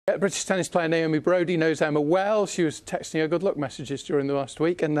British tennis player Naomi Broady knows Emma well. She was texting her good luck messages during the last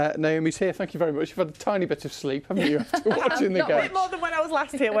week, and Naomi's here. Thank you very much. You've had a tiny bit of sleep, haven't you, after watching the game? A bit more than when I was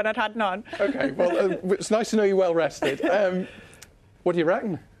last here, when I'd had none. OK, well, it's nice to know you're well rested. What do you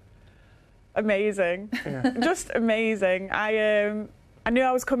reckon? Amazing. Yeah. Just amazing. I knew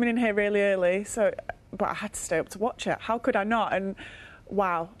I was coming in here really early, but I had to stay up to watch it. How could I not? And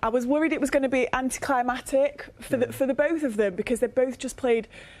wow, I was worried it was going to be anticlimactic for the both of them, because they both just played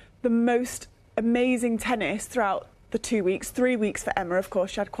the most amazing tennis throughout the 2 weeks, 3 weeks for Emma, of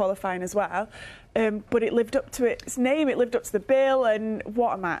course. She had qualifying as well. But it lived up to its name, it lived up to the bill, and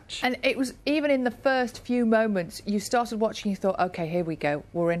what a match. And it was, even in the first few moments, you started watching, you thought, OK, here we go,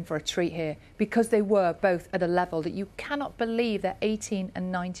 we're in for a treat here, because they were both at a level that you cannot believe they're 18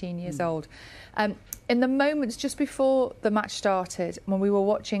 and 19 years old. In the moments just before the match started, when we were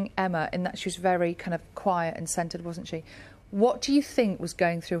watching Emma, in that she was very kind of quiet and centred, wasn't she? What do you think was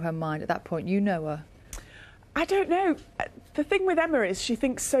going through her mind at that point? You know her. I don't know. The thing with Emma is she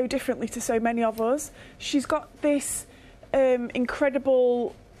thinks so differently to so many of us. She's got this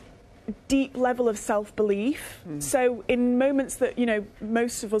incredible, deep level of self-belief. So in moments that, you know,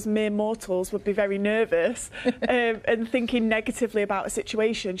 most of us mere mortals would be very nervous and thinking negatively about a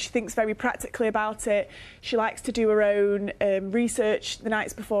situation, she thinks very practically about it. She likes to do her own research the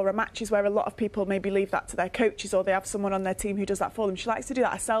nights before her matches, where a lot of people maybe leave that to their coaches, or they have someone on their team who does that for them. She likes to do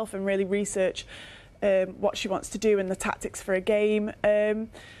that herself and really research what she wants to do and the tactics for a game.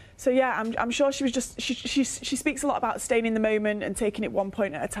 So yeah, I'm sure she was just, she speaks a lot about staying in the moment and taking it 1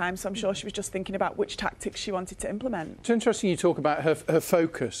 point at a time, so I'm sure she was just thinking about which tactics she wanted to implement. It's interesting you talk about her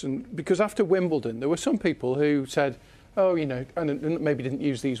focus, and because after Wimbledon there were some people who said, oh, you know, and maybe didn't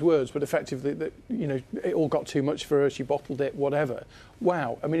use these words, but effectively that, you know, it all got too much for her, she bottled it, whatever.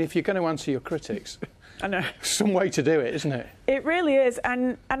 Wow, I mean, if you're going to answer your critics, I know. Some way to do it, isn't it? It really is,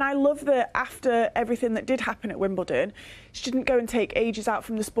 and I love that after everything that did happen at Wimbledon, she didn't go and take ages out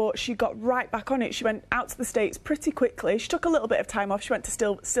from the sport. She got right back on it. She went out to the States pretty quickly. She took a little bit of time off. She went to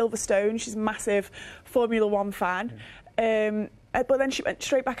Silverstone. She's a massive Formula One fan. But then she went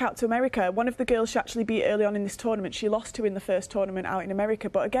straight back out to America. One of the girls she actually beat early on in this tournament, she lost to in the first tournament out in America.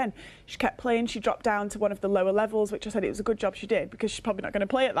 But again, she kept playing. She dropped down to one of the lower levels, which I said it was a good job she did, because she's probably not going to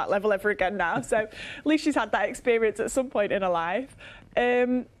play at that level ever again now. So at least she's had that experience at some point in her life.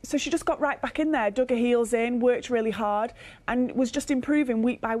 So she just got right back in there, dug her heels in, worked really hard, and was just improving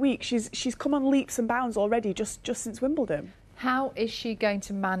week by week. She's come on leaps and bounds already just since Wimbledon. How is she going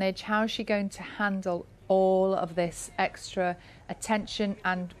to manage? How is she going to handle all of this extra attention,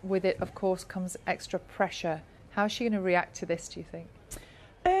 and with it, of course, comes extra pressure? How is she going to react to this, do you think?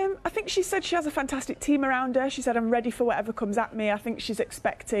 I think she said she has a fantastic team around her. She said, I'm ready for whatever comes at me. I think she's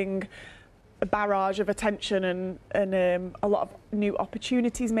expecting a barrage of attention and a lot of new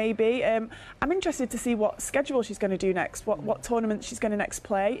opportunities, maybe. I'm interested to see what schedule she's going to do next, what tournament she's going to next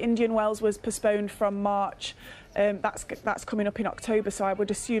play. Indian Wells was postponed from March. That's coming up in October, so I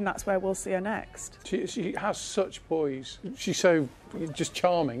would assume that's where we'll see her next. She has such poise. She's so just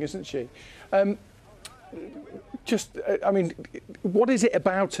charming, isn't she? I mean, what is it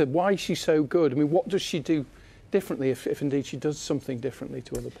about her? Why is she so good? I mean, what does she do differently, if indeed she does something differently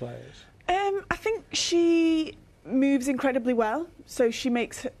to other players? I think she moves incredibly well, so she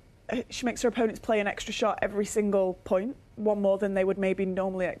makes her opponents play an extra shot every single point, one more than they would maybe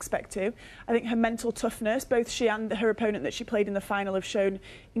normally expect to. I think her mental toughness, both she and her opponent that she played in the final, have shown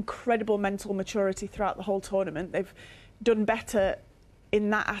incredible mental maturity throughout the whole tournament. They've done better in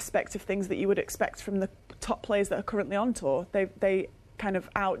that aspect of things that you would expect from the top players that are currently on tour. They kind of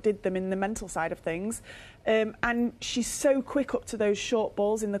outdid them in the mental side of things. And she's so quick up to those short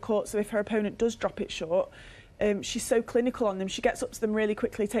balls in the court, so if her opponent does drop it short, she's so clinical on them. She gets up to them really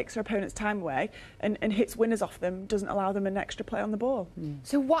quickly, takes her opponent's time away, and hits winners off them, doesn't allow them an extra play on the ball.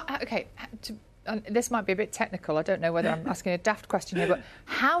 So what, OK, this might be a bit technical, I don't know whether I'm asking a daft question here, but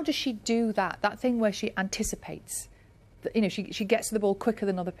how does she do that thing where she anticipates? You know, she gets to the ball quicker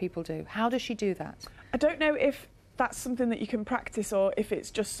than other people do. How does she do that? I don't know if that's something that you can practice, or if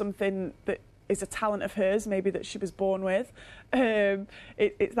it's just something that is a talent of hers, maybe that she was born with.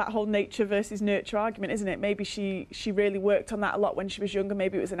 It's that whole nature versus nurture argument, isn't it? Maybe she really worked on that a lot when she was younger.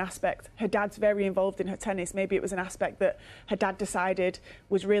 Maybe it was an aspect. Her dad's very involved in her tennis. Maybe it was an aspect that her dad decided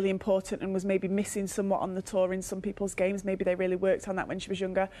was really important and was maybe missing somewhat on the tour in some people's games. Maybe they really worked on that when she was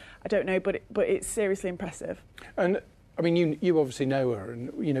younger. I don't know, but it's seriously impressive. And I mean, you obviously know her,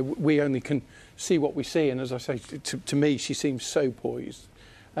 and you know we only can see what we see. And as I say, to me, she seems so poised.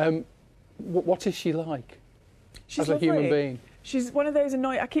 What is she like as a human being? She's one of those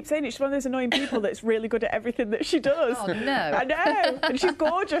annoying, I keep saying it, she's one of those annoying people that's really good at everything that she does. Oh, no. I know. And she's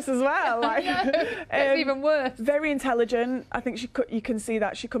gorgeous as well. Like, It's even worse. Very intelligent. I think you can see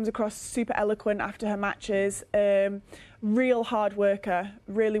that. She comes across super eloquent after her matches. Real hard worker,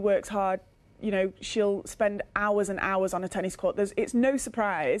 really works hard. You know, she'll spend hours and hours on a tennis court. It's no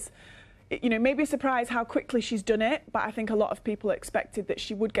surprise. You know, maybe a surprise how quickly she's done it, but I think a lot of people expected that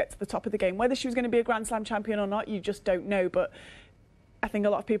she would get to the top of the game. Whether she was going to be a Grand Slam champion or not, you just don't know. But I think a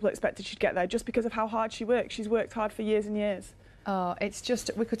lot of people expected she'd get there just because of how hard she works. She's worked hard for years and years. Oh, it's just,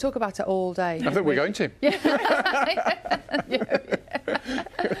 we could talk about it all day. I think we're going to. Yeah.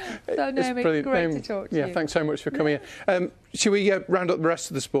 So, Naomi, it's great to talk to you. Yeah, thanks so much for coming in. Shall we round up the rest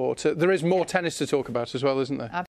of the sport? There is more tennis to talk about as well, isn't there?